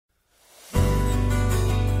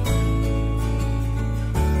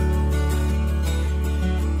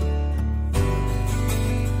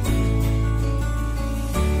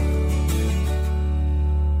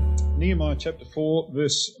Nehemiah chapter 4,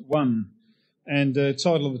 verse 1. And the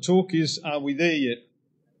title of the talk is, Are We There Yet?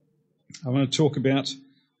 I want to talk about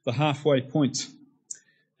the halfway point.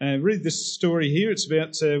 Read this story here. It's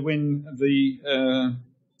about when the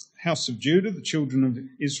house of Judah, the children of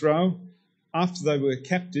Israel, after they were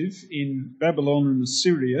captive in Babylon and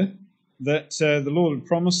Assyria, that the Lord had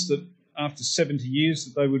promised that after 70 years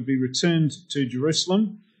that they would be returned to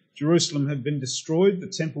Jerusalem. Jerusalem had been destroyed, the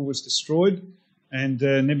temple was destroyed, and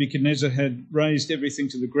Nebuchadnezzar had razed everything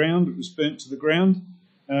to the ground. It was burnt to the ground.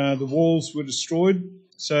 The walls were destroyed,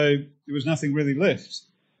 so there was nothing really left.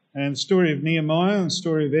 And the story of Nehemiah and the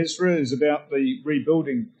story of Ezra is about the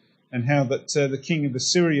rebuilding and how that the king of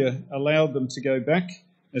Assyria allowed them to go back,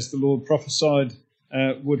 as the Lord prophesied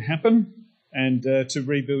would happen, and to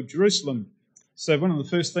rebuild Jerusalem. So one of the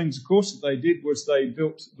first things, of course, that they did was they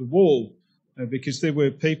built the wall, because there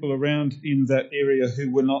were people around in that area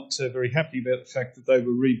who were not very happy about the fact that they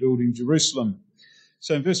were rebuilding Jerusalem.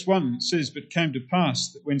 So in verse 1 it says, But it came to pass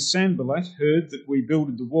that when Sanballat heard that we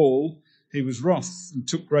builded the wall, he was wroth and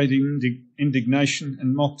took great indignation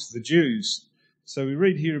and mocked the Jews. So we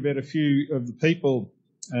read here about a few of the people,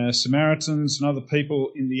 Samaritans and other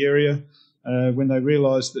people in the area, when they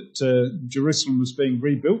realised that Jerusalem was being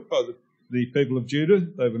rebuilt by the people of Judah.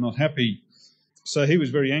 They were not happy. So he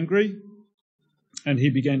was very angry, and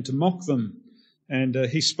he began to mock them. And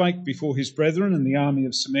he spake before his brethren in the army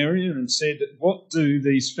of Samaria and said, What do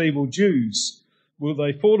these feeble Jews? Will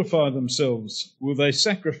they fortify themselves? Will they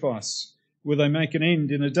sacrifice? Will they make an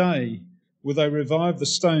end in a day? Will they revive the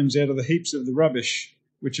stones out of the heaps of the rubbish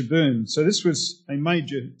which are burned? So this was a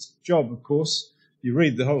major job, of course. You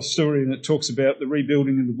read the whole story and it talks about the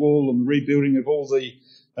rebuilding of the wall and the rebuilding of all the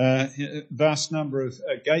vast number of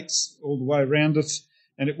gates all the way around it.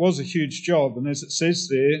 And it was a huge job. And as it says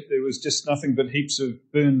there was just nothing but heaps of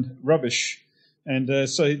burned rubbish. And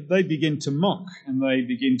so they begin to mock and they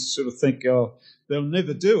begin to sort of think, oh, they'll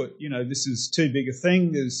never do it. You know, this is too big a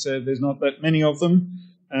thing. There's not that many of them.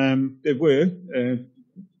 There were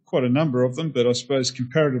quite a number of them, but I suppose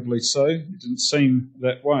comparatively so. It didn't seem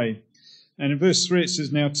that way. And in verse 3 it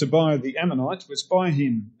says, Now Tobiah the Ammonite was by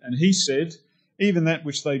him, and he said, Even that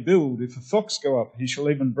which they build, if a fox go up, he shall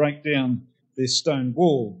even break down their stone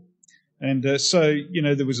wall. And so, you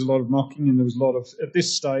know, there was a lot of mocking and there was a lot of, at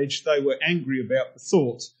this stage, they were angry about the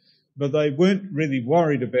thought, but they weren't really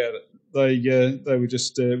worried about it. They were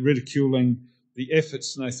just ridiculing the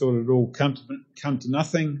efforts, and they thought it would all come to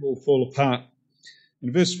nothing, all fall apart.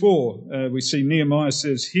 In verse 4, we see Nehemiah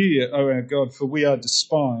says, Hear, O our God, for we are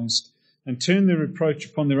despised, and turn their reproach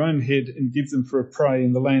upon their own head, and give them for a prey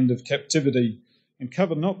in the land of captivity. And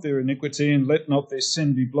cover not their iniquity, and let not their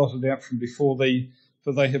sin be blotted out from before thee,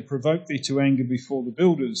 for they have provoked thee to anger before the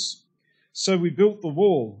builders. So we built the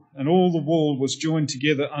wall, and all the wall was joined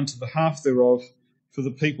together unto the half thereof, for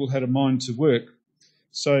the people had a mind to work.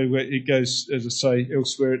 So it goes, as I say,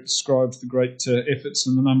 elsewhere it describes the great efforts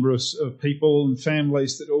and the number of people and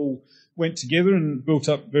families that all went together and built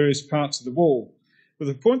up various parts of the wall. But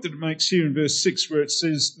the point that it makes here in verse 6, where it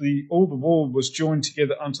says all the wall was joined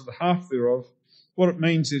together unto the half thereof, what it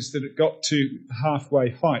means is that it got to halfway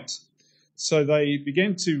height. So they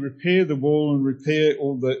began to repair the wall and repair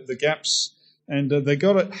all the gaps, and they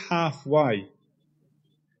got it halfway.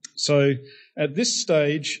 So at this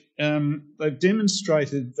stage, they've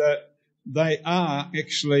demonstrated that they are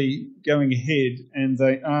actually going ahead and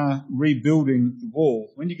they are rebuilding the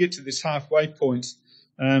wall. When you get to this halfway point,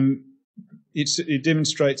 it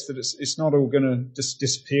demonstrates that it's not all going to just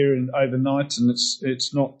disappear overnight, and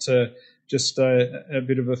it's not just a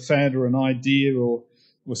bit of a fad or an idea or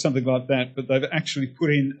something like that, but they've actually put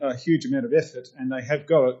in a huge amount of effort and they have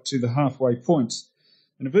got it to the halfway point.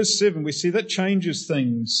 And in verse 7 we see that changes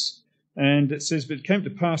things, and it says, But it came to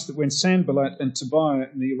pass that when Sanballat and Tobiah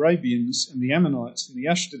and the Arabians and the Ammonites and the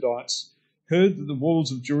Ashdodites heard that the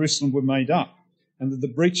walls of Jerusalem were made up and that the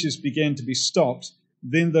breaches began to be stopped,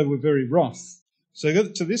 then they were very wroth. So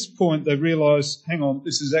to this point they realised, hang on,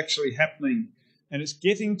 this is actually happening. And it's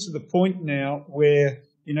getting to the point now where,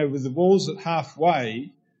 you know, with the walls at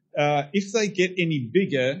halfway, if they get any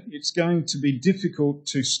bigger, it's going to be difficult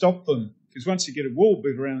to stop them. Because once you get a wall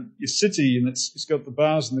built around your city and it's got the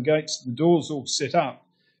bars and the gates and the doors all set up,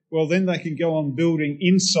 well, then they can go on building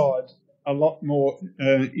inside a lot more,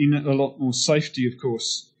 in a lot more safety, of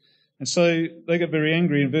course. And so they got very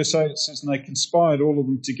angry. In verse 8 it says, And they conspired all of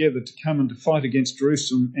them together to come and to fight against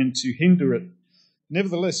Jerusalem and to hinder it.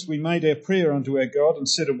 Nevertheless, we made our prayer unto our God and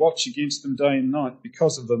set a watch against them day and night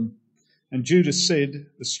because of them. And Judah said,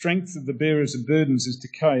 The strength of the bearers of burdens is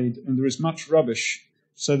decayed, and there is much rubbish,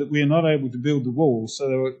 so that we are not able to build the wall.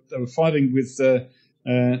 So they were fighting with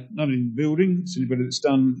not in building. So anybody that's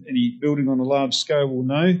done any building on a large scale will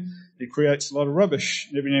know it creates a lot of rubbish.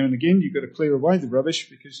 And every now and again, you've got to clear away the rubbish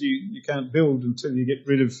because you can't build until you get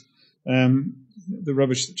rid of the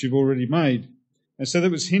rubbish that you've already made. And so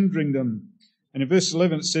that was hindering them. And in verse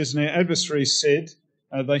 11 it says, "And our adversaries said,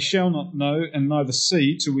 they shall not know and neither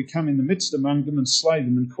see till we come in the midst among them and slay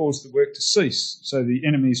them and cause the work to cease." So the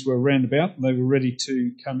enemies were round about and they were ready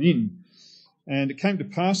to come in. "And it came to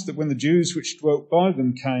pass that when the Jews which dwelt by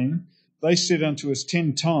them came, they said unto us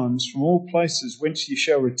 10 times, From all places whence ye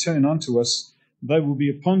shall return unto us, they will be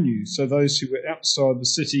upon you." So those who were outside the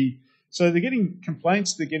city, so they're getting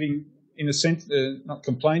complaints, they're getting, in a sense, not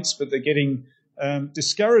complaints, but they're getting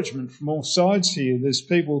discouragement from all sides here. There's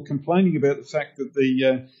people complaining about the fact that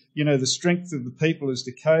the strength of the people has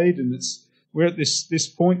decayed, and we're at this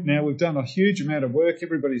point now. We've done a huge amount of work.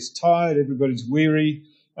 Everybody's tired. Everybody's weary.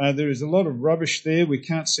 There is a lot of rubbish there. We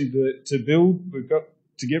can't seem to build. We've got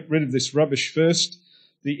to get rid of this rubbish first.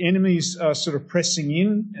 The enemies are sort of pressing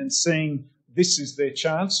in and seeing this is their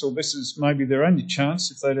chance, or this is maybe their only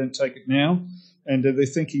chance if they don't take it now. And they're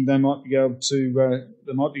thinking they might be able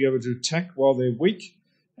to attack while they're weak.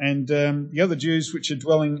 And the other Jews which are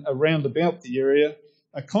dwelling around about the area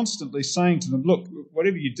are constantly saying to them, "Look,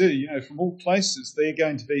 whatever you do, from all places they're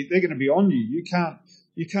going to be on you. You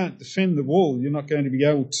can't defend the wall. You're not going to be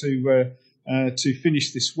able to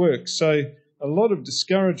finish this work." So a lot of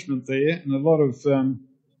discouragement there, and a lot of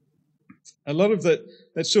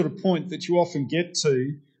that sort of point that you often get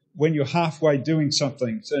to when you're halfway doing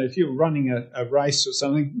something. So if you're running a race or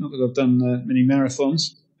something, not that I've done many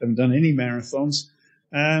marathons, haven't done any marathons.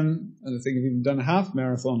 I don't think I've even done a half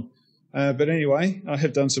marathon. But anyway, I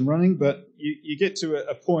have done some running, but you get to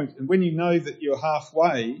a point, and when you know that you're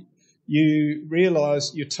halfway, you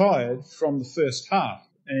realise you're tired from the first half.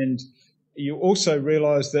 And you also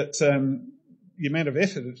realise that the amount of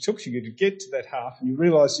effort it took you to get to that half, and you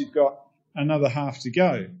realise you've got another half to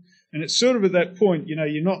go. And it's sort of at that point,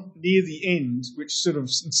 you're not near the end, which sort of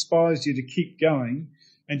inspires you to keep going,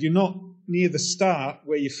 and you're not near the start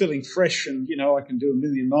where you're feeling fresh and, I can do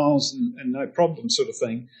 1,000,000 miles and no problem sort of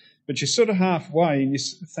thing. But you're sort of halfway and you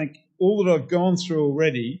think, all that I've gone through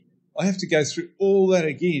already, I have to go through all that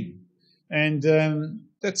again. And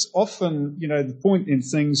that's often, the point in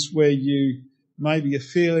things where you maybe are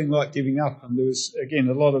feeling like giving up. And there was, again,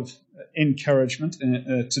 a lot of encouragement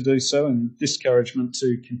to do so and discouragement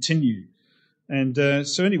to continue. And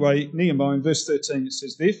so anyway, Nehemiah in verse 13, it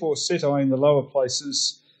says, "Therefore set I in the lower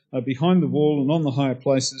places behind the wall and on the higher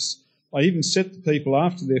places. I even set the people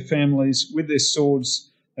after their families with their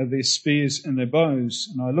swords, their spears and their bows.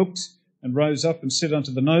 And I looked and rose up and said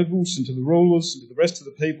unto the nobles and to the rulers and to the rest of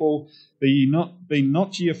the people, Be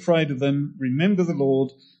not ye afraid of them. Remember the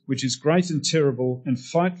Lord, which is great and terrible, and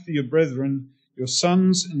fight for your brethren, your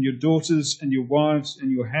sons and your daughters and your wives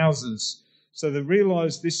and your houses." So they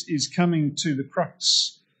realise this is coming to the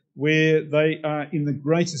crux where they are in the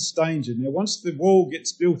greatest danger. Now, once the wall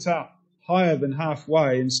gets built up higher than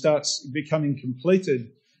halfway and starts becoming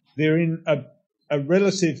completed, they're in a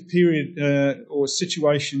relative period or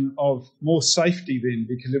situation of more safety then,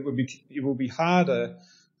 because it will be harder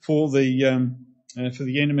for the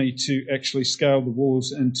enemy to actually scale the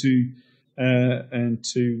walls and to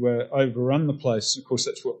overrun the place. Of course,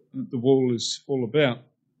 that's what the wall is all about.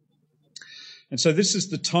 And so this is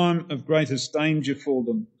the time of greatest danger for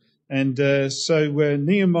them. And so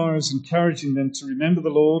Nehemiah is encouraging them to remember the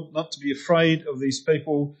Lord, not to be afraid of these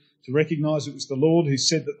people, to recognise it was the Lord who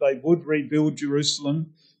said that they would rebuild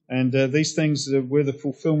Jerusalem. And these things were the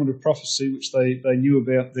fulfilment of prophecy, which they knew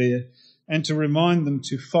about there. And to remind them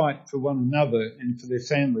to fight for one another and for their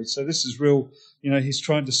families. So this is real, he's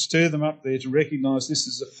trying to stir them up there to recognise this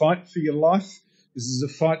is a fight for your life. This is a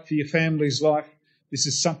fight for your family's life. This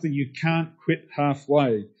is something you can't quit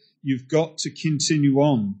halfway. You've got to continue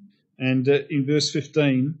on. And in verse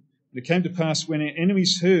 15, "It came to pass when our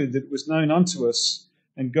enemies heard that it was known unto us,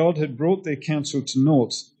 and God had brought their counsel to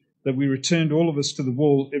naught, that we returned all of us to the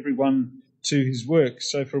wall, every one to his work."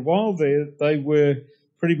 So for a while there, they were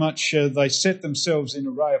pretty much, they set themselves in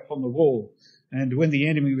array upon the wall. And when the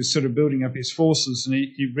enemy was sort of building up his forces and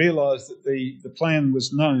he realised that the plan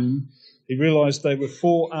was known, he realised they were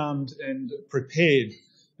forearmed and prepared.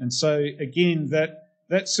 And so, again,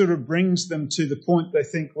 that sort of brings them to the point they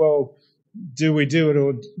think, well, do we do it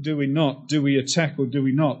or do we not? Do we attack or do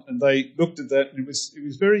we not? And they looked at that, and it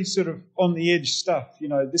was very sort of on the edge stuff.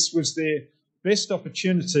 This was their best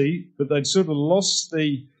opportunity, but they'd sort of lost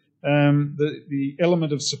the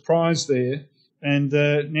element of surprise there, and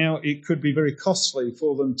now it could be very costly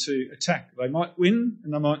for them to attack. They might win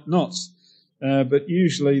and they might not, but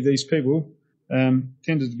usually these people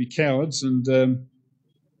tended to be cowards and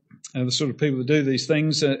the sort of people that do these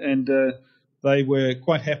things, and they were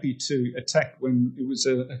quite happy to attack when it was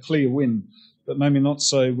a clear win, but maybe not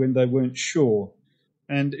so when they weren't sure.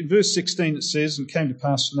 And in verse 16 it says, "And it came to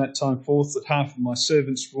pass from that time forth that half of my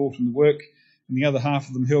servants wrought in the work, and the other half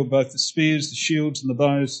of them held both the spears, the shields, and the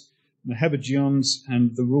bows, and the habergeons,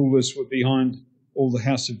 and the rulers were behind all the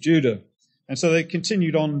house of Judah." And so they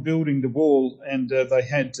continued on building the wall, and they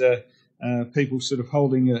had people sort of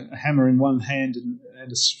holding a hammer in one hand and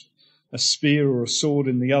a spear or a sword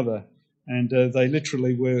in the other. And they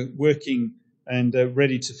literally were working and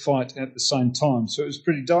ready to fight at the same time. So it was a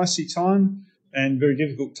pretty dicey time and very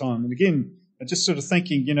difficult time. And again, just sort of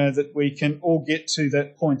thinking, that we can all get to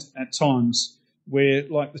that point at times where,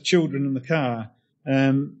 like the children in the car,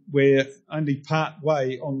 we're only part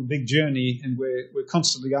way on the big journey, and we're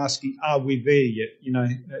constantly asking, are we there yet?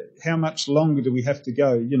 How much longer do we have to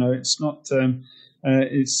go? It's not,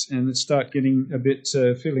 it start getting a bit,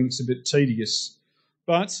 feeling it's a bit tedious.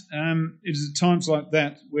 But it is at times like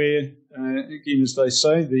that where, again, as they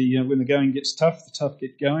say, when the going gets tough, the tough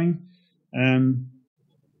get going. I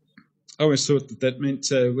always thought that meant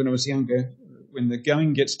when I was younger, when the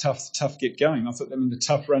going gets tough, the tough get going. I thought that meant the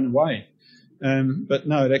tough run away. But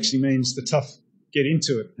no, it actually means the tough get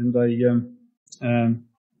into it, and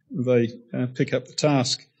they pick up the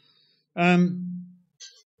task.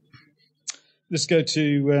 Let's go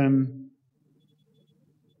to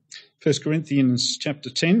 1 Corinthians chapter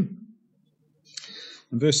 10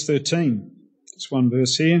 and verse 13. It's one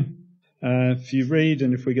verse here. If you read,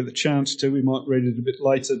 and if we get the chance to, we might read it a bit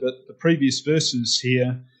later, but the previous verses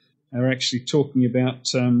here are actually talking about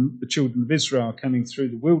the children of Israel coming through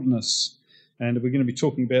the wilderness. And we're going to be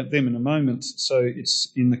talking about them in a moment, so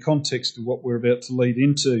it's in the context of what we're about to lead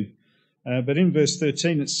into. But in verse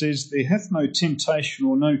 13 it says, "There hath no temptation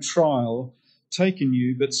or no trial taken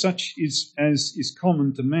you, but such is as is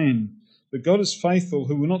common to man. But God is faithful,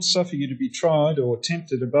 who will not suffer you to be tried or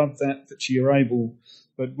tempted above that ye are able,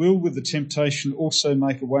 but will with the temptation also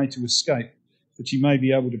make a way to escape, that ye may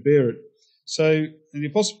be able to bear it." So the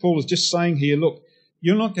Apostle Paul is just saying here, look,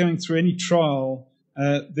 you're not going through any trial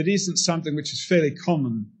that isn't something which is fairly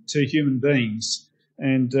common to human beings.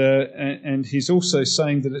 And he's also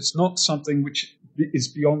saying that it's not something which is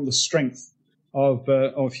beyond the strength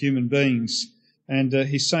of human beings. And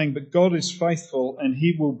he's saying, but God is faithful and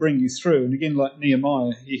he will bring you through. And again, like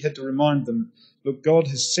Nehemiah, he had to remind them, look, God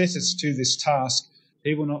has set us to this task.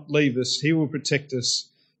 He will not leave us. He will protect us.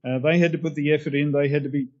 They had to put the effort in. They had to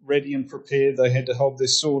be ready and prepared. They had to hold their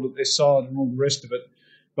sword at their side and all the rest of it.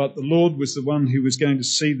 But the Lord was the one who was going to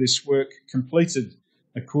see this work completed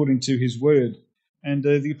according to his word. And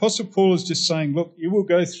the Apostle Paul is just saying, look, you will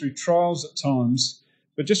go through trials at times,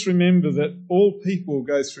 but just remember that all people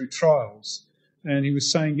go through trials. And he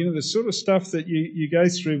was saying, the sort of stuff that you go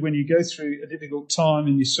through when you go through a difficult time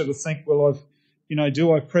and you sort of think, well,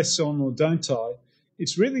 do I press on or don't I?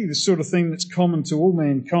 It's really the sort of thing that's common to all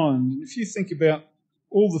mankind. And if you think about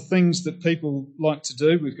all the things that people like to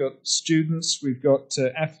do, we've got students, we've got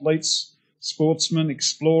athletes, sportsmen,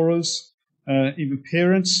 explorers, even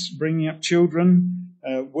parents bringing up children,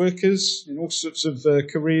 workers in all sorts of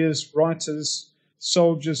careers, writers,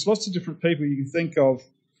 soldiers, lots of different people you can think of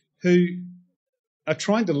who are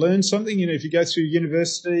trying to learn something. If you go through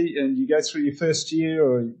university and you go through your first year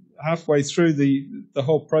or halfway through the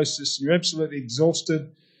whole process, you're absolutely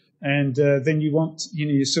exhausted, and then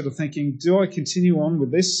you're sort of thinking, do I continue on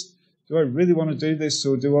with this? Do I really want to do this,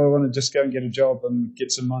 or do I want to just go and get a job and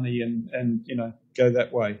get some money and go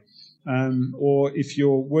that way? Or if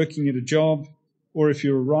you're working at a job, or if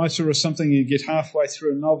you're a writer or something, you get halfway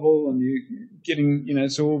through a novel and you're getting,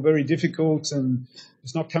 it's all very difficult and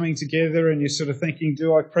it's not coming together, and you're sort of thinking,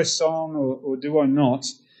 do I press on or do I not?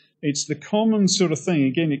 It's the common sort of thing.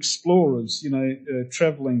 Again, explorers,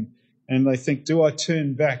 traveling, and they think, do I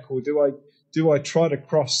turn back or do I try to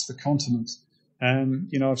cross the continent?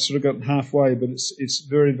 I've sort of gotten halfway, but it's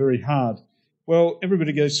very, very hard. Well,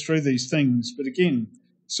 everybody goes through these things, but again,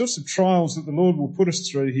 sorts of trials that the Lord will put us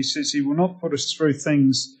through, he says he will not put us through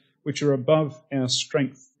things which are above our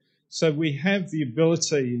strength. So we have the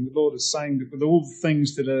ability, and the Lord is saying that with all the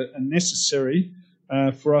things that are necessary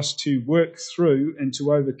for us to work through and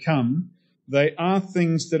to overcome, they are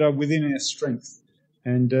things that are within our strength.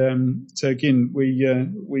 And so again,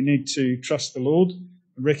 we need to trust the Lord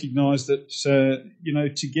and recognise that,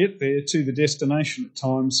 to get there to the destination at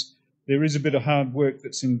times, there is a bit of hard work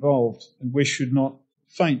that's involved, and we should not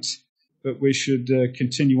faint, but we should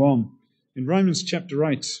continue on. In Romans chapter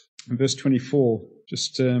 8 and verse 24,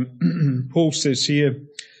 Paul says here,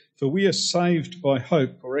 "For we are saved by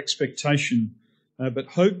hope or expectation, But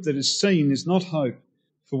hope that is seen is not hope.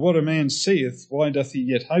 For what a man seeth, why doth he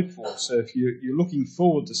yet hope for? So if you're looking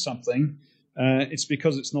forward to something, it's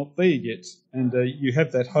because it's not there yet. And you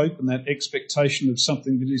have that hope and that expectation of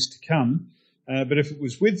something that is to come. But if it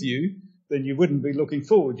was with you, then you wouldn't be looking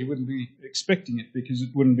forward. You wouldn't be expecting it because it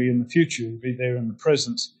wouldn't be in the future. It would be there in the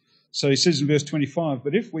present. So he says in verse 25,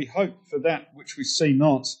 but if we hope for that which we see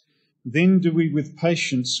not, then do we with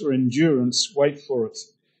patience or endurance wait for it.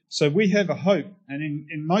 So we have a hope. And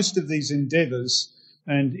in most of these endeavours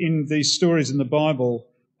and in these stories in the Bible,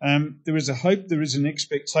 there is a hope, there is an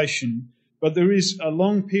expectation, but there is a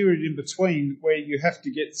long period in between where you have to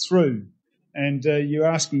get through. And you're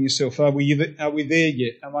asking yourself, are we there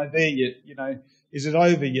yet? Am I there yet? Is it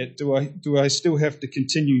over yet? Do I still have to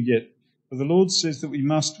continue yet? But the Lord says that we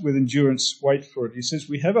must, with endurance, wait for it. He says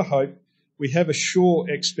we have a hope, we have a sure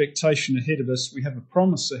expectation ahead of us, we have a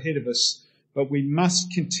promise ahead of us, but we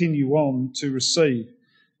must continue on to receive.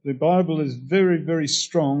 The Bible is very, very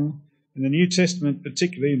strong in the New Testament,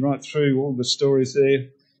 particularly, and right through all the stories there,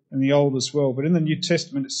 and the Old as well. But in the New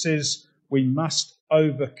Testament, it says we must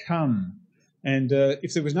overcome. And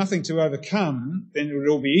if there was nothing to overcome, then it would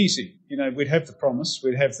all be easy. We'd have the promise,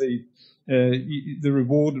 we'd have the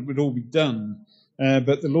reward, it would all be done.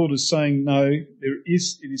 But the Lord is saying, no, it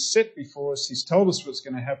is set before us. He's told us what's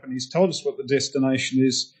going to happen. He's told us what the destination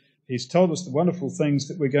is. He's told us the wonderful things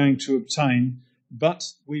that we're going to obtain. But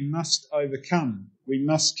we must overcome. We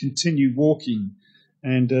must continue walking.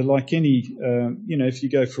 And like any, if you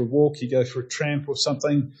go for a walk, you go for a tramp or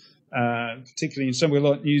something, particularly in somewhere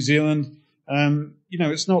like New Zealand,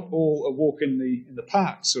 it's not all a walk in the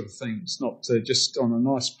park sort of thing. It's not just on a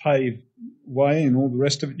nice paved way and all the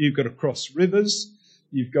rest of it. You've got to cross rivers.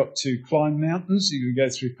 You've got to climb mountains. You've got to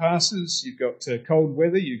go through passes. You've got cold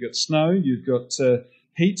weather. You've got snow. You've got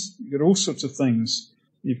heat. You've got all sorts of things.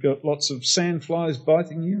 You've got lots of sandflies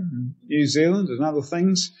biting you in New Zealand and other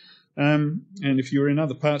things. And if you're in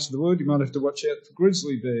other parts of the world, you might have to watch out for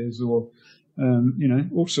grizzly bears or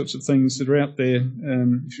all sorts of things that are out there.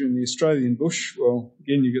 If you're in the Australian bush, well,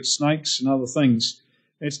 again, you've got snakes and other things.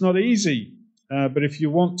 It's not easy, but if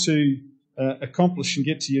you want to accomplish and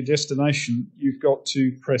get to your destination, you've got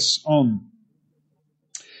to press on.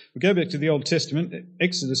 We go back to the Old Testament,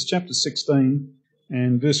 Exodus chapter 16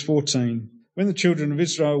 and verse 14. When the children of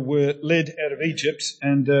Israel were led out of Egypt,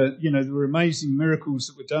 and, there were amazing miracles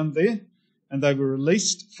that were done there, and they were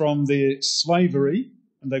released from their slavery,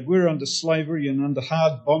 and they were under slavery and under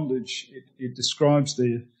hard bondage, it describes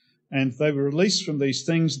there. And they were released from these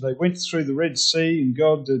things. They went through the Red Sea, and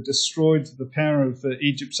God destroyed the power of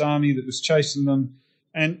Egypt's army that was chasing them.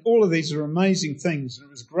 And all of these are amazing things. And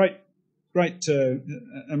it was a great,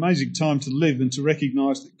 amazing time to live and to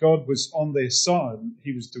recognise that God was on their side.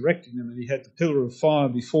 He was directing them, and he had the pillar of fire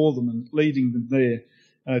before them and leading them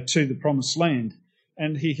there to the promised land.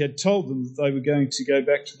 And he had told them that they were going to go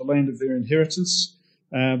back to the land of their inheritance,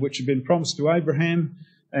 which had been promised to Abraham,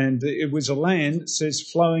 and it was a land, it says,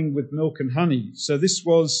 flowing with milk and honey. So this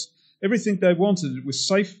was everything they wanted. It was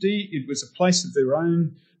safety. It was a place of their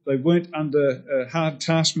own. They weren't under hard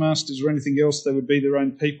taskmasters or anything else. They would be their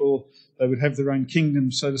own people. They would have their own kingdom,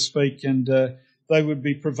 so to speak, and they would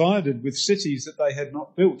be provided with cities that they had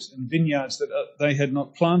not built and vineyards that they had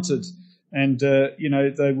not planted. And,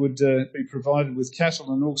 they would be provided with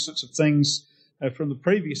cattle and all sorts of things from the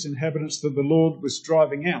previous inhabitants that the Lord was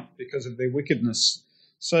driving out because of their wickedness.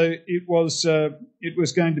 So it was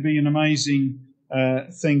going to be an amazing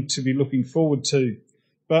thing to be looking forward to.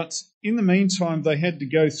 But in the meantime, they had to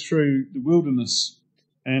go through the wilderness,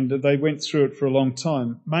 and they went through it for a long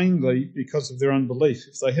time, mainly because of their unbelief.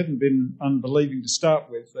 If they hadn't been unbelieving to start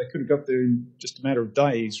with, they could have got there in just a matter of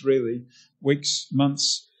days, really, weeks,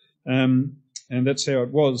 months, and that's how it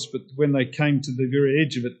was. But when they came to the very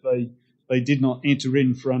edge of it, they did not enter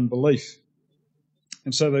in for unbelief.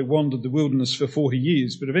 And so they wandered the wilderness for 40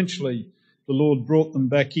 years, but eventually the Lord brought them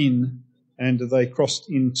back in, and they crossed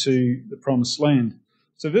into the promised land.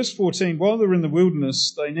 So verse 14, while they were in the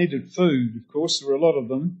wilderness, they needed food. Of course, there were a lot of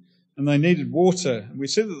them, and they needed water. And we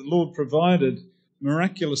see that the Lord provided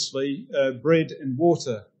miraculously bread and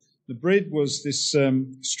water. The bread was this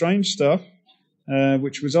strange stuff,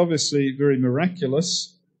 which was obviously very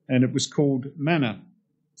miraculous, and it was called manna.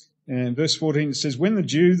 And verse 14, it says, when the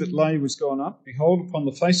dew that lay was gone up, behold, upon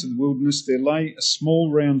the face of the wilderness there lay a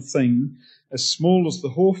small round thing, as small as the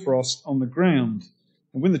hoarfrost on the ground.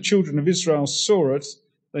 And when the children of Israel saw it,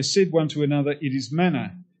 they said one to another, it is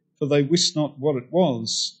manna, for they wist not what it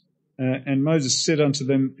was. And Moses said unto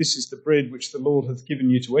them, this is the bread which the Lord hath given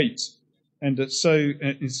you to eat. And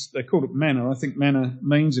they called it manna. I think manna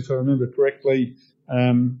means, if I remember correctly,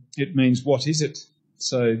 it means, what is it?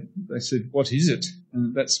 So they said, what is it?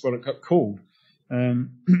 And that's what it got called.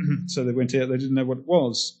 So they went out, they didn't know what it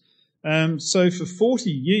was. So for 40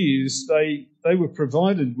 years, they were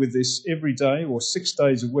provided with this every day or 6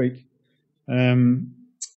 days a week, and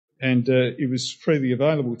it was freely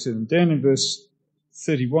available to them. Down in verse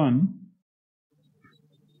 31,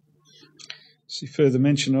 see further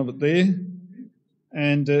mention of it there,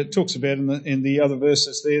 and it talks about in the other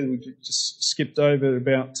verses there, we just skipped over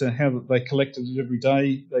about how they collected it every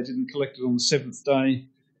day. They didn't collect it on the seventh day,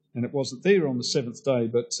 and it wasn't there on the seventh day,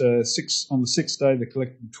 but on the sixth day they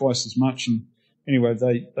collected twice as much. And anyway,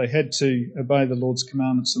 they had to obey the Lord's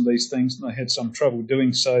commandments and these things, and they had some trouble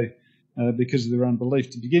doing so because of their unbelief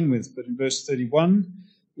to begin with. But in verse 31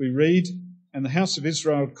 we read, "And the house of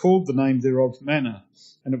Israel called the name thereof manna,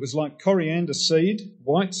 and it was like coriander seed,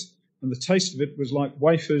 white, and the taste of it was like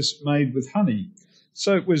wafers made with honey."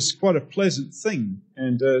 So it was quite a pleasant thing,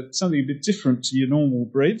 and something a bit different to your normal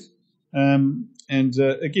bread.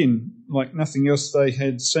 Again, like nothing else they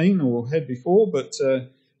had seen or had before, but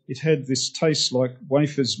it had this taste like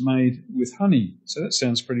wafers made with honey. So that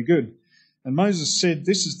sounds pretty good. "And Moses said,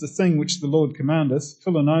 This is the thing which the Lord commandeth,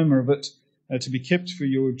 fill an omer of it to be kept for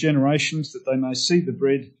your generations, that they may see the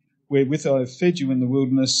bread wherewith I have fed you in the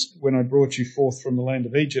wilderness when I brought you forth from the land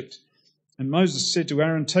of Egypt. And Moses said to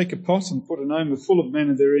Aaron, Take a pot and put an omer full of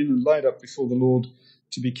manna therein and lay it up before the Lord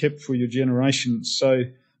to be kept for your generations." So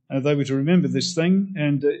they were to remember this thing,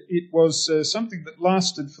 and it was something that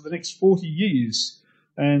lasted for the next 40 years.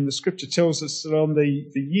 And the scripture tells us that on the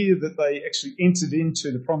year that they actually entered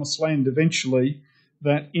into the promised land eventually,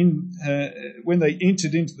 that when they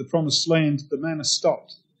entered into the promised land, the manna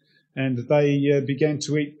stopped, and they began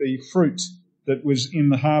to eat the fruit that was in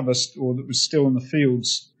the harvest, or that was still in the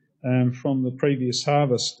fields from the previous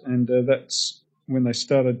harvest. And that's when they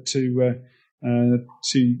started to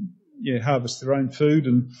harvest their own food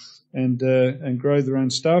and grow their own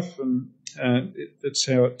stuff, and that's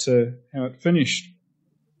how it finished.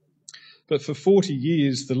 But for 40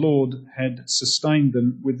 years, the Lord had sustained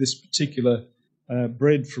them with this particular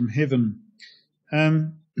bread from heaven.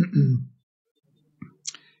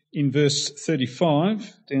 In verse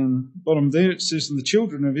 35, down bottom there, it says, "And the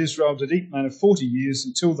children of Israel did eat manna 40 years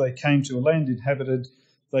until they came to a land inhabited.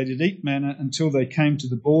 They did eat manna until they came to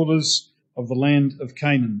the borders of the land of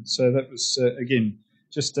Canaan." So that was, again,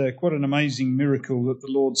 just quite an amazing miracle that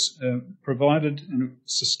the Lord's provided, and it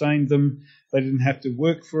sustained them. They didn't have to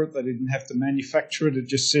work for it. They didn't have to manufacture it. It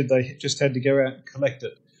just said they just had to go out and collect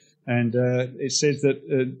it. And it says that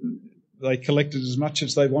they collected as much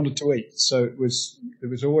as they wanted to eat. So there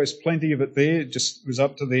was always plenty of it there. It just was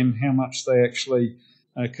up to them how much they actually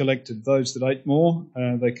collected. Those that ate more,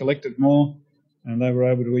 they collected more, and they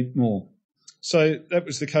were able to eat more. So that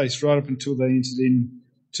was the case right up until they entered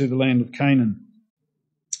into the land of Canaan.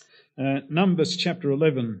 Numbers chapter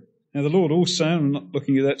 11. Now the Lord also, and I'm not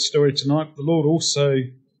looking at that story tonight, but the Lord also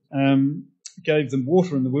gave them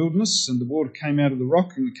water in the wilderness, and the water came out of the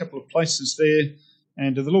rock in a couple of places there,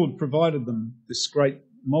 and the Lord provided them, this great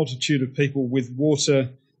multitude of people, with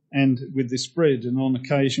water and with this bread, and on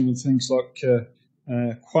occasion with things like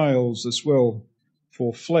quails as well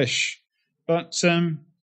for flesh. But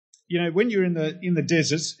when you're in the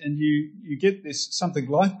desert and you get something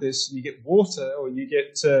like this, and you get water, or you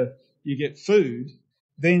get food,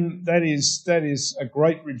 then that is a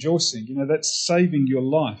great rejoicing. That's saving your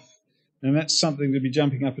life, and that's something to be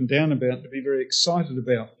jumping up and down about, to be very excited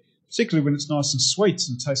about, particularly when it's nice and sweet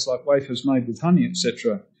and tastes like wafers made with honey,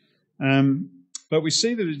 etc. But we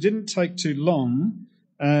see that it didn't take too long.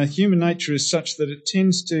 Human nature is such that it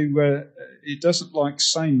tends to, it doesn't like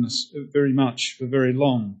sameness very much for very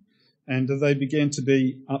long. And they began to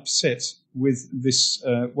be upset with this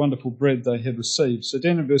wonderful bread they had received. So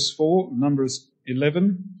down in verse 4, Numbers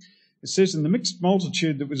 11, it says, "And the mixed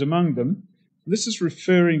multitude that was among them," and this is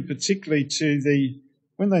referring particularly to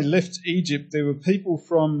when they left Egypt, there were people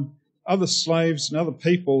from other slaves and other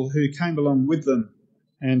people who came along with them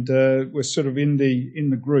and were sort of in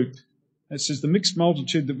the group. It says, "The mixed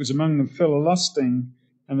multitude that was among them fell a-lusting,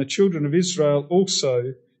 and the children of Israel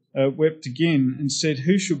also wept again, and said,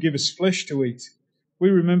 Who shall give us flesh to eat? We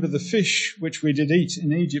remember the fish which we did eat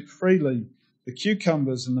in Egypt freely, the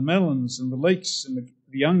cucumbers and the melons and the leeks and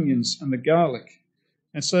the onions and the garlic."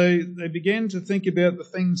 And so they began to think about the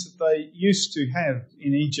things that they used to have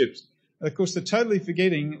in Egypt. And of course, they're totally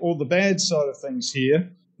forgetting all the bad side of things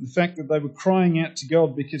here, the fact that they were crying out to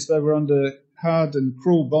God because they were under hard and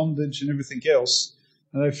cruel bondage and everything else.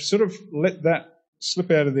 And they've sort of let that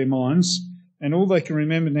slip out of their minds, and all they can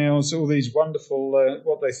remember now is all these wonderful,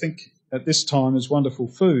 what they think at this time is wonderful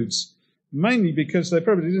foods. mainly because they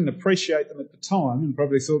probably didn't appreciate them at the time and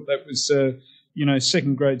probably thought that was,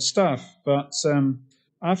 second-grade stuff. But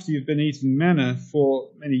after you've been eating manna for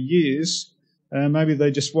many years, maybe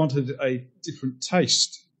they just wanted a different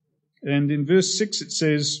taste. And in verse 6 it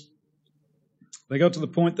says, they got to the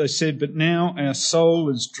point they said, "But now our soul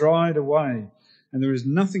is dried away, and there is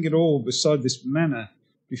nothing at all beside this manna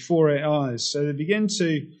before our eyes." So they began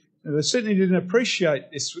to, they certainly didn't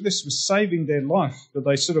appreciate this. This was saving their life, but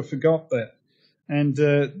they sort of forgot that. And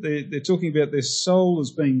they're talking about their soul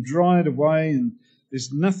as being dried away and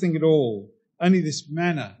there's nothing at all. Only this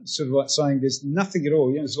manna, sort of like saying there's nothing at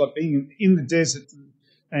all. You know, it's like being in the desert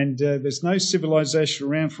and there's no civilization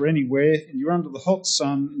around for anywhere, and you're under the hot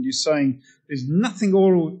sun and you're saying there's nothing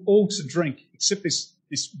all to drink except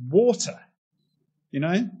this water. You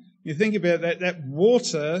know, you think about that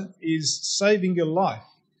water is saving your life,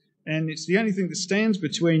 and it's the only thing that stands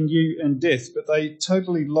between you and death. But they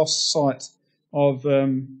totally lost sight of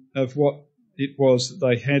what it was that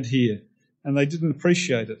they had here, and they didn't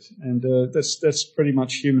appreciate it. And that's pretty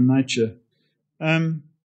much human nature.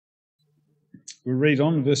 We'll read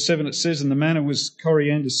on. Verse 7 it says, "And the manna was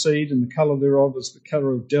coriander seed, and the colour thereof was the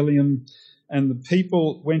colour of bdellium. And the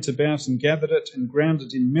people went about and gathered it, and ground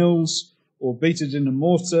it in mills, or beat it in a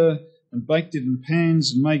mortar, and baked it in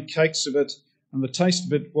pans, and made cakes of it. And the taste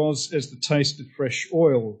of it was as the taste of fresh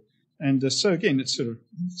oil." And so again, it sort of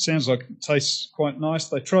sounds like it tastes quite nice.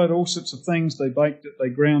 They tried all sorts of things. They baked it, they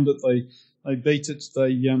ground it, they beat it.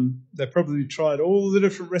 They probably tried all the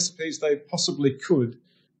different recipes they possibly could.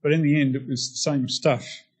 But in the end, it was the same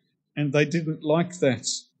stuff. And they didn't like that.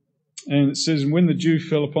 And it says, "And when the dew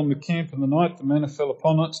fell upon the camp in the night, the manna fell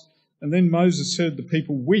upon it. And then Moses heard the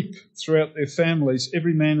people weep throughout their families,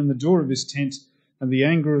 every man in the door of his tent. And the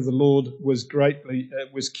anger of the Lord was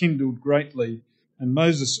kindled greatly. And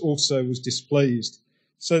Moses also was displeased."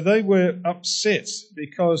 So they were upset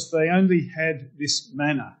because they only had this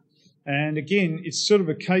manna. And again, it's sort of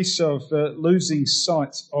a case of losing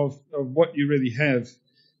sight of what you really have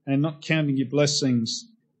and not counting your blessings.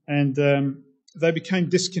 And they became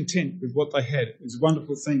discontent with what they had. It was a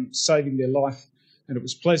wonderful thing, saving their life, and it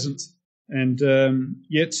was pleasant. And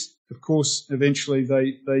yet, of course, eventually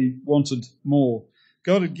they wanted more.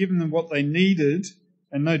 God had given them what they needed,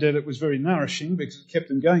 and no doubt it was very nourishing because it kept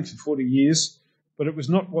them going for 40 years, but it was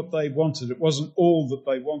not what they wanted. It wasn't all that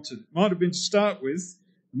they wanted. It might have been to start with.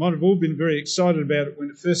 They might have all been very excited about it when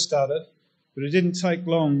it first started, but it didn't take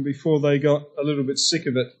long before they got a little bit sick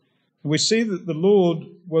of it. And we see that the Lord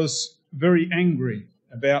was very angry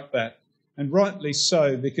about that, and rightly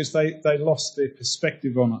so, because they lost their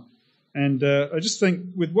perspective on it. And I just think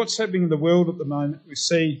with what's happening in the world at the moment, we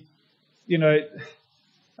see,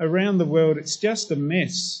 around the world, it's just a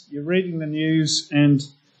mess. You're reading the news and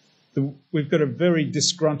we've got a very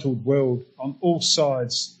disgruntled world on all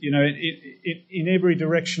sides. In every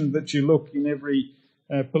direction that you look, in every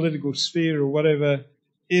political sphere or whatever,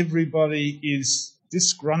 everybody is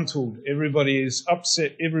disgruntled. Everybody is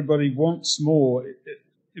upset. Everybody wants more.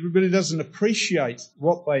 Everybody doesn't appreciate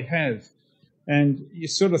what they have. And you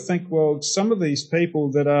sort of think, well, some of these people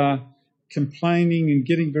that are complaining and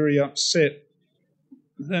getting very upset,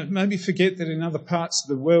 they maybe forget that in other parts of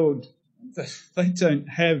the world, they don't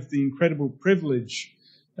have the incredible privilege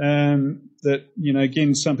that,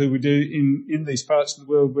 again, some people do in these parts of the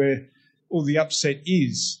world where all the upset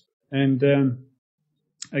is. And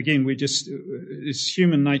again, it's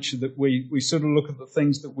human nature that we sort of look at the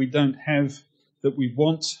things that we don't have, that we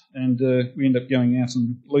want, and we end up going out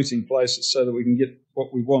and looting places so that we can get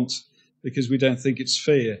what we want because we don't think it's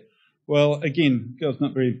fair. Well, again, God's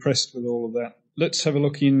not very impressed with all of that. Let's have a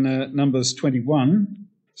look in Numbers 21.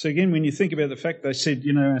 So again, when you think about the fact they said,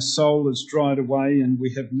 our soul is dried away and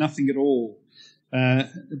we have nothing at all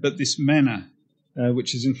but this manna,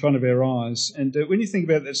 which is in front of our eyes. And when you think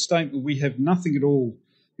about that statement, we have nothing at all,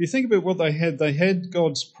 if you think about what they had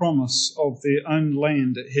God's promise of their own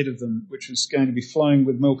land ahead of them, which was going to be flowing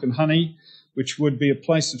with milk and honey, which would be a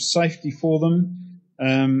place of safety for them,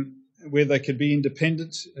 where they could be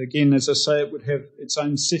independent. Again, as I say, it would have its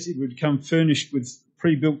own city. It would come furnished with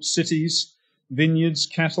pre-built cities, vineyards,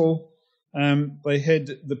 cattle. They had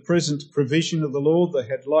the present provision of the Lord. They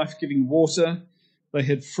had life-giving water. They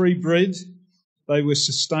had free bread. They were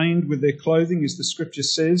sustained with their clothing, as the scripture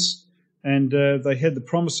says. And they had the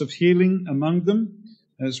promise of healing among them.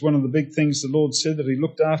 As one of the big things the Lord said, that he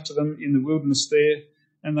looked after them in the wilderness there.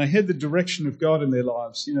 And they had the direction of God in their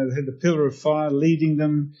lives. They had the pillar of fire leading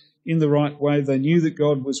them in the right way. They knew that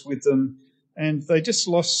God was with them. And they just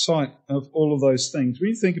lost sight of all of those things.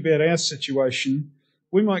 When you think about our situation,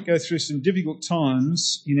 we might go through some difficult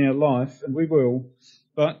times in our life, and we will.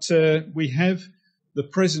 but we have the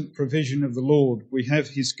present provision of the Lord. We have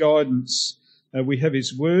his guidance. We have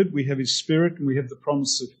his word. We have his spirit, and we have the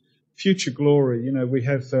promise of future glory. We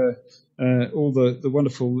have all the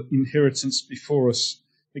wonderful inheritance before us.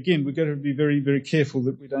 Again, we've got to be very, very careful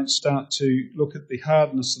that we don't start to look at the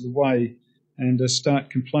hardness of the way and start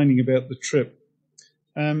complaining about the trip.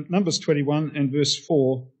 Numbers 21 and verse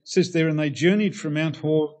 4 says there, "And they journeyed from Mount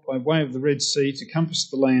Hor by way of the Red Sea to compass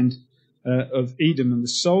the land of Edom, and the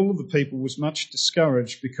soul of the people was much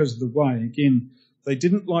discouraged because of the way." Again, they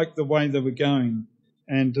didn't like the way they were going,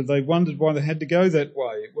 and they wondered why they had to go that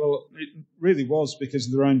way. Well, it really was because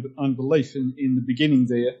of their own unbelief in the beginning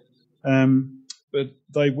there, but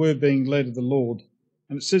they were being led of the Lord.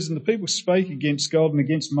 And it says, "And the people spake against God and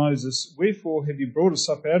against Moses, Wherefore have you brought us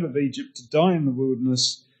up out of Egypt to die in the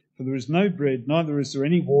wilderness? For there is no bread, neither is there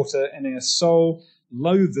any water, and our soul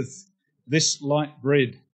loatheth this light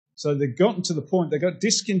bread." So they'd gotten to the point, they got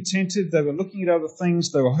discontented, they were looking at other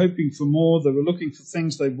things, they were hoping for more, they were looking for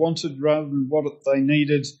things they wanted rather than what they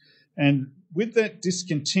needed. And with that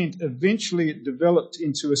discontent, eventually it developed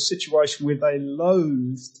into a situation where they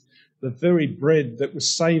loathed the very bread that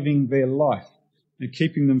was saving their life and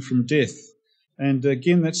keeping them from death. And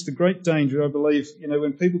again, that's the great danger, I believe,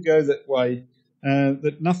 when people go that way,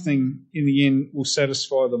 that nothing in the end will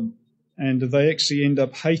satisfy them. And they actually end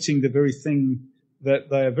up hating the very thing that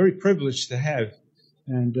they are very privileged to have.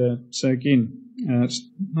 And so again, it's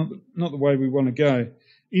not the way we want to go.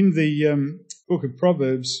 In the book of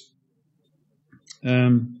Proverbs,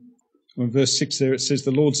 verse 6 there, it says,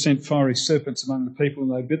 "The Lord sent fiery serpents among the people,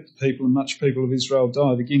 and they bit the people, and much people of Israel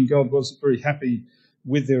died." Again, God wasn't very happy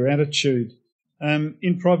with their attitude.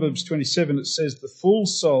 In Proverbs 27, it says, "The full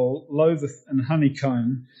soul loatheth an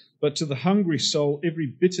honeycomb, but to the hungry soul every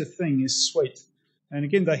bitter thing is sweet." And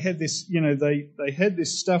again, they had this, they had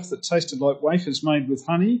this stuff that tasted like wafers made with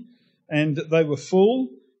honey, and they were full,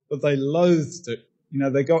 but they loathed it.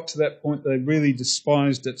 They got to that point they really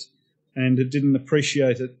despised it and didn't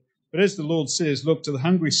appreciate it. But as the Lord says, look, to the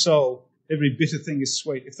hungry soul, every bitter thing is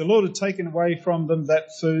sweet. If the Lord had taken away from them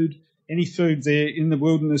that food, any food there in the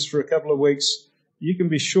wilderness for a couple of weeks, you can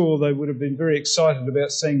be sure they would have been very excited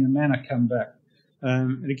about seeing the manna come back.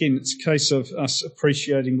 And again, it's a case of us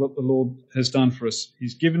appreciating what the Lord has done for us.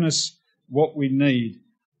 He's given us what we need.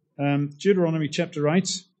 Deuteronomy chapter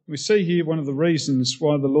 8, we see here one of the reasons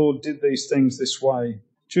why the Lord did these things this way.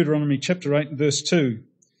 Deuteronomy chapter 8 and verse 2.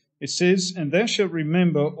 It says, "And thou shalt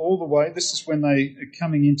remember all the way," this is when they are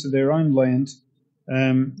coming into their own land,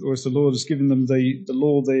 or as the Lord has given them the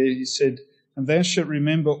law there, he said, "And thou shalt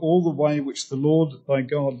remember all the way which the Lord thy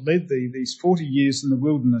God led thee these 40 years in the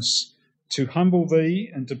wilderness, to humble thee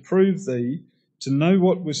and to prove thee, to know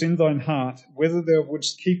what was in thine heart, whether thou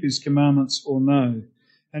wouldst keep his commandments or no.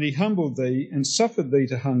 And he humbled thee and suffered thee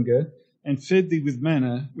to hunger, and fed thee with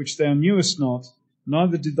manna, which thou knewest not,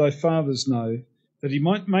 neither did thy fathers know, that he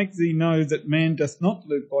might make thee know that man doth not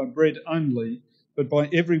live by bread only, but by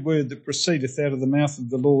every word that proceedeth out of the mouth of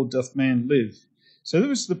the Lord doth man live." So that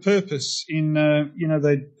was the purpose in,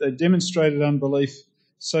 they demonstrated unbelief,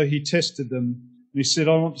 so he tested them. And he said,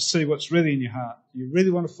 "I want to see what's really in your heart. Do you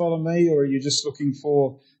really want to follow me, or are you just looking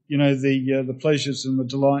for, the pleasures and the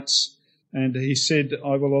delights?" And he said,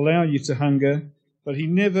 "I will allow you to hunger," but he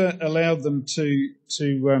never allowed them to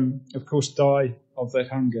of course, die of that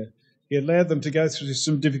hunger. He allowed them to go through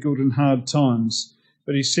some difficult and hard times.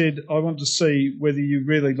 But he said, "I want to see whether you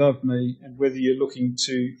really love me and whether you're looking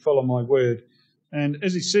to follow my word." And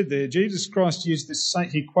as he said there, Jesus Christ used this,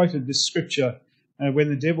 he quoted this scripture when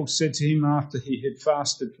the devil said to him after he had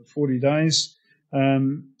fasted for 40 days,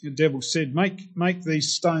 the devil said, make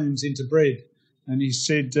these stones into bread. And he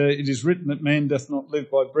said, "It is written that man doth not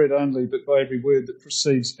live by bread only, but by every word that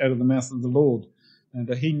proceeds out of the mouth of the Lord."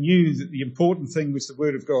 And he knew that the important thing was the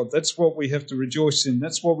word of God. That's what we have to rejoice in.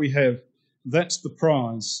 That's what we have. That's the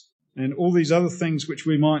prize. And all these other things which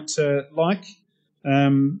we might like,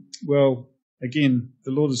 well, again,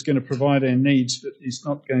 the Lord is going to provide our needs, but he's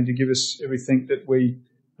not going to give us everything that we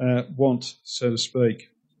want, so to speak.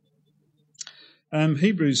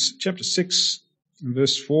 Hebrews chapter 6 and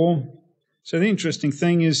verse 4. So the interesting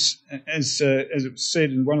thing is, as it was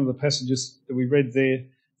said in one of the passages that we read there,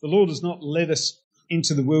 the Lord has not led us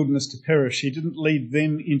into the wilderness to perish. He didn't lead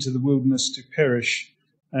them into the wilderness to perish.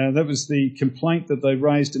 That was the complaint that they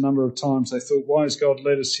raised a number of times. They thought, why has God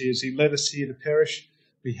led us here? Has he led us here to perish?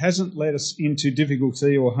 He hasn't led us into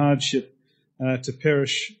difficulty or hardship to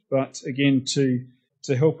perish, but again to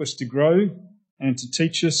help us to grow and to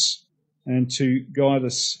teach us and to guide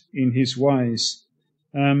us in his ways.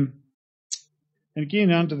 And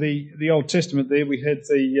again, under the Old Testament there, we had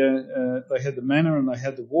they had the manna and they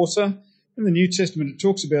had the water. In the New Testament, it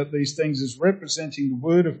talks about these things as representing the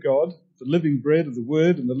Word of God, the living bread of the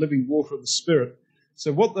Word and the living water of the Spirit.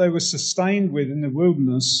 So what they were sustained with in the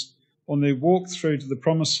wilderness on their walk through to the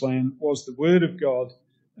Promised Land was the Word of God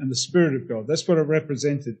and the Spirit of God. That's what it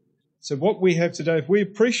represented. So what we have today, if we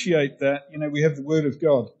appreciate that, we have the Word of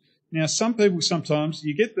God. Now, some people sometimes,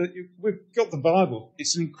 we've got the Bible.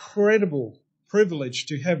 It's an incredible privilege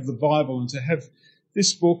to have the Bible and to have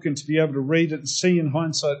this book and to be able to read it and see in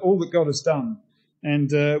hindsight all that God has done. And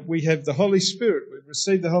we have the Holy Spirit. We've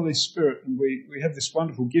received the Holy Spirit, and we have this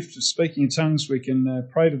wonderful gift of speaking in tongues. We can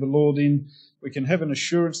pray to the Lord in. We can have an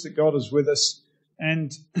assurance that God is with us.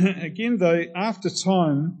 And again, though, after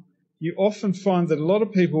time, you often find that a lot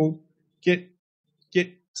of people get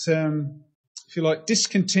if you like,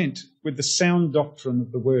 discontent with the sound doctrine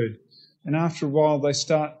of the Word. And after a while, they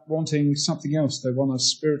start wanting something else. They want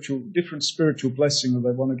a different spiritual blessing, or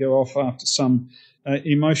they want to go off after some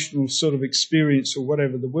emotional sort of experience or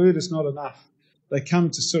whatever. The Word is not enough. They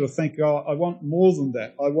come to sort of think, I want more than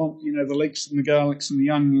that. I want, the leeks and the garlics and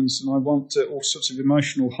the onions, and I want all sorts of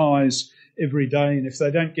emotional highs every day. And if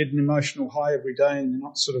they don't get an emotional high every day and they're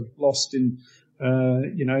not sort of lost in,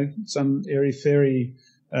 some airy-fairy,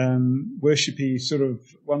 worshipy sort of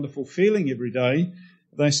wonderful feeling every day,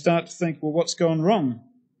 they start to think, well, what's gone wrong?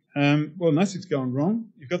 Well, nothing's gone wrong.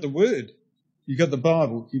 You've got the Word, you've got the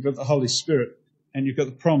Bible, you've got the Holy Spirit, and you've got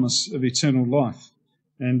the promise of eternal life.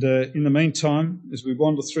 And in the meantime, as we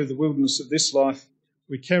wander through the wilderness of this life,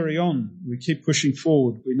 we carry on. We keep pushing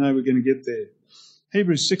forward. We know we're going to get there.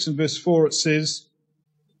 Hebrews 6 and verse 4, it says,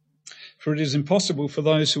 "For it is impossible for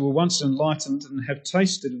those who were once enlightened and have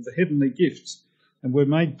tasted of the heavenly gift and were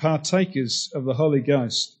made partakers of the Holy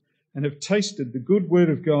Ghost and have tasted the good word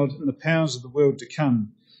of God and the powers of the world to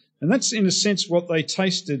come." And that's in a sense what they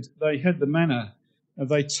tasted. They had the manna.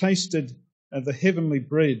 They tasted the heavenly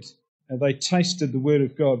bread. They tasted the word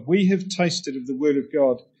of God. We have tasted of the word of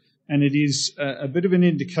God, and it is a bit of an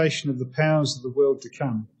indication of the powers of the world to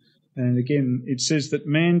come. And again, it says that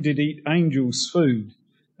man did eat angels' food.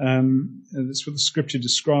 That's what the scripture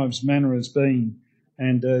describes manna as being.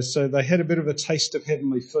 And so they had a bit of a taste of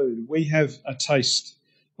heavenly food. We have a taste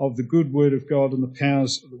of the good word of God and the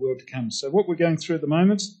powers of the world to come. So what we're going through at the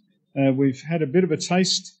moment, we've had a bit of a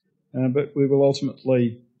taste, but we will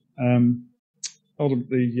ultimately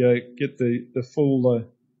get the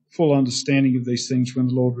full understanding of these things when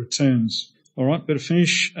the Lord returns. All right, but to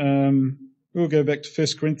finish, we'll go back to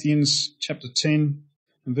 1 Corinthians chapter 10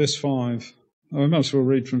 and verse 5. I might as well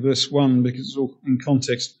read from verse 1 because it's all in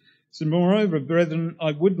context. It says, "Moreover, brethren,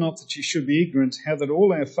 I would not that ye should be ignorant how that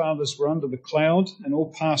all our fathers were under the cloud and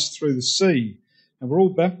all passed through the sea, and were all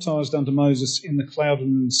baptized unto Moses in the cloud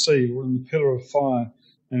and in the sea, or in the pillar of fire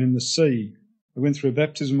and in the sea. They went through a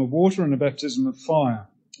baptism of water and a baptism of fire,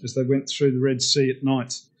 as they went through the Red Sea at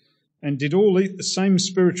night, and did all eat the same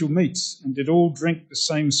spiritual meats, and did all drink the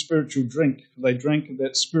same spiritual drink, for they drank of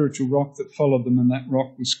that spiritual rock that followed them, and that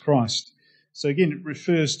rock was Christ." So again, it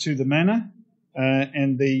refers to the manna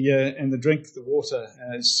and the drink of the water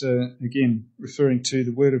as, again, referring to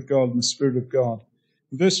the Word of God and the Spirit of God.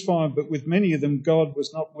 Verse 5, "But with many of them God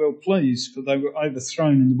was not well pleased, for they were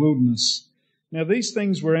overthrown in the wilderness. Now these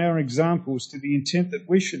things were our examples, to the intent that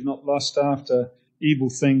we should not lust after evil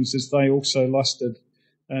things as they also lusted.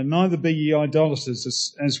 Neither be ye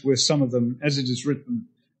idolaters, as were some of them, as it is written,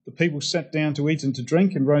 the people sat down to eat and to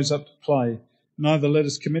drink and rose up to play. Neither let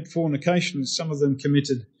us commit fornication, as some of them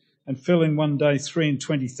committed, and fell in one day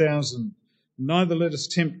 23,000. Neither let us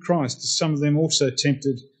tempt Christ, as some of them also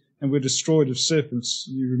tempted, and were destroyed of serpents."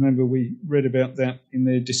 You remember we read about that in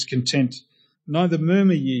their discontent. "Neither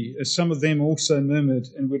murmur ye, as some of them also murmured,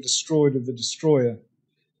 and were destroyed of the destroyer.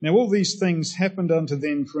 Now all these things happened unto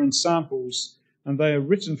them for ensamples, and they are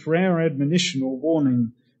written for our admonition or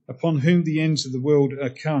warning, upon whom the ends of the world are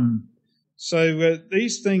come." So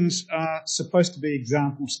these things are supposed to be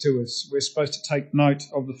examples to us. We're supposed to take note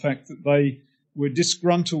of the fact that they were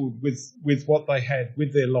disgruntled with what they had,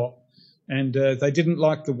 with their lot, and they didn't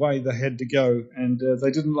like the way they had to go, and they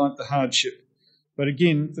didn't like the hardship. But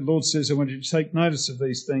again, the Lord says, I want you to take notice of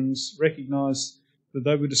these things, recognise that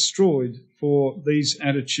they were destroyed for these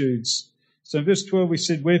attitudes. So in verse 12 we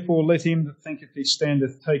said, "Wherefore let him that thinketh he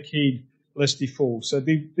standeth take heed lest he fall." So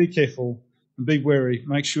be careful and be wary.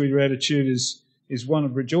 Make sure your attitude is one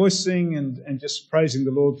of rejoicing and just praising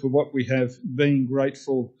the Lord for what we have, being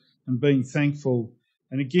grateful and being thankful.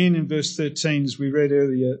 And again in verse 13, as we read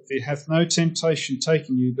earlier, "There hath no temptation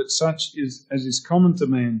taken you, but such as is common to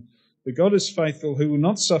man. But God is faithful, who will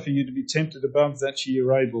not suffer you to be tempted above that ye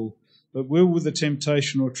are able, but will with the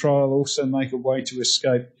temptation or trial also make a way to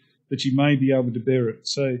escape, that you may be able to bear it.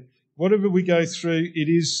 So whatever we go through,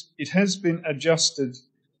 it has been adjusted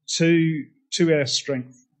to our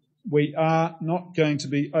strength. We are not going to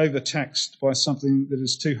be overtaxed by something that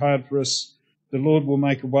is too hard for us. The Lord will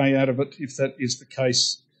make a way out of it if that is the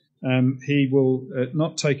case. He will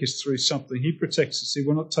not take us through something. He protects us. He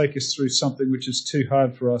will not take us through something which is too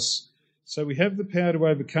hard for us. So we have the power to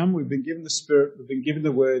overcome. We've been given the Spirit. We've been given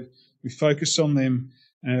the Word. We focus on them.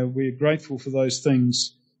 We're grateful for those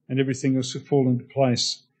things, and everything else will fall into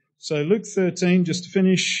place. So Luke 13, just to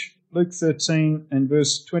finish, Luke 13 and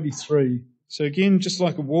verse 23. So again, just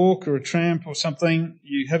like a walk or a tramp or something,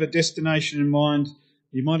 you have a destination in mind.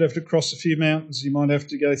 You might have to cross a few mountains. You might have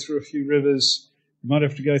to go through a few rivers. You might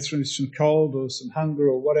have to go through some cold or some hunger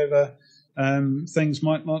or whatever. Things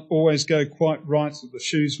might not always go quite right, or the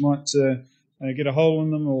shoes might get a hole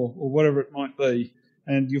in them or whatever it might be.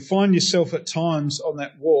 And you'll find yourself at times on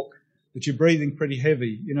that walk that you're breathing pretty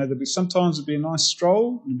heavy. You know, sometimes it'll be a nice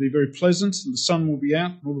stroll and it'll be very pleasant and the sun will be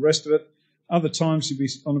out and all the rest of it. Other times you'll be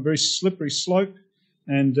on a very slippery slope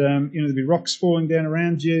and, there'll be rocks falling down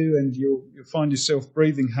around you and you'll find yourself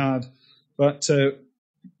breathing hard. But the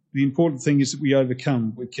important thing is that we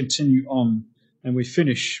overcome, we continue on, and we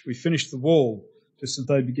finish the wall just as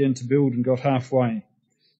they began to build and got halfway.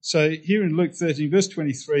 So here in Luke 13, verse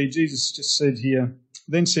 23, Jesus just said here,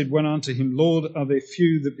 then said one unto him, Lord, are there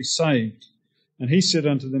few that be saved? And he said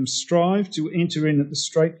unto them, strive to enter in at the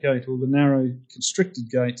strait gate, or the narrow constricted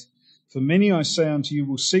gate. For many, I say unto you,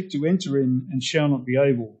 will seek to enter in and shall not be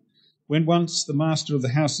able. When once the master of the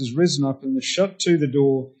house is risen up and is shut to the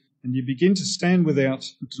door, and you begin to stand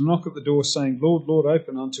without and to knock at the door, saying, Lord, Lord,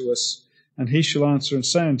 open unto us. And he shall answer and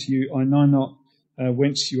say unto you, I know not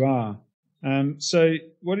whence you are. So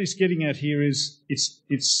what he's getting at here is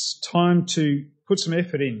it's time to put some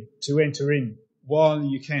effort in to enter in while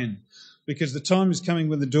you can, because the time is coming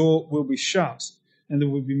when the door will be shut and there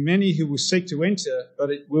will be many who will seek to enter, but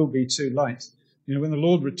it will be too late. You know, when the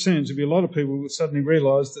Lord returns, there'll be a lot of people who will suddenly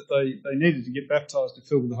realise that they needed to get baptised and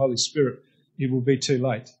filled with the Holy Spirit. It will be too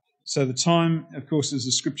late. So the time, of course, as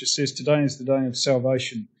the Scripture says, today is the day of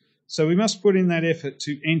salvation. So we must put in that effort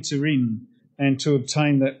to enter in and to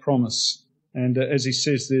obtain that promise. And as he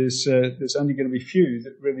says, there's only going to be few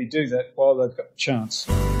that really do that while they've got the chance.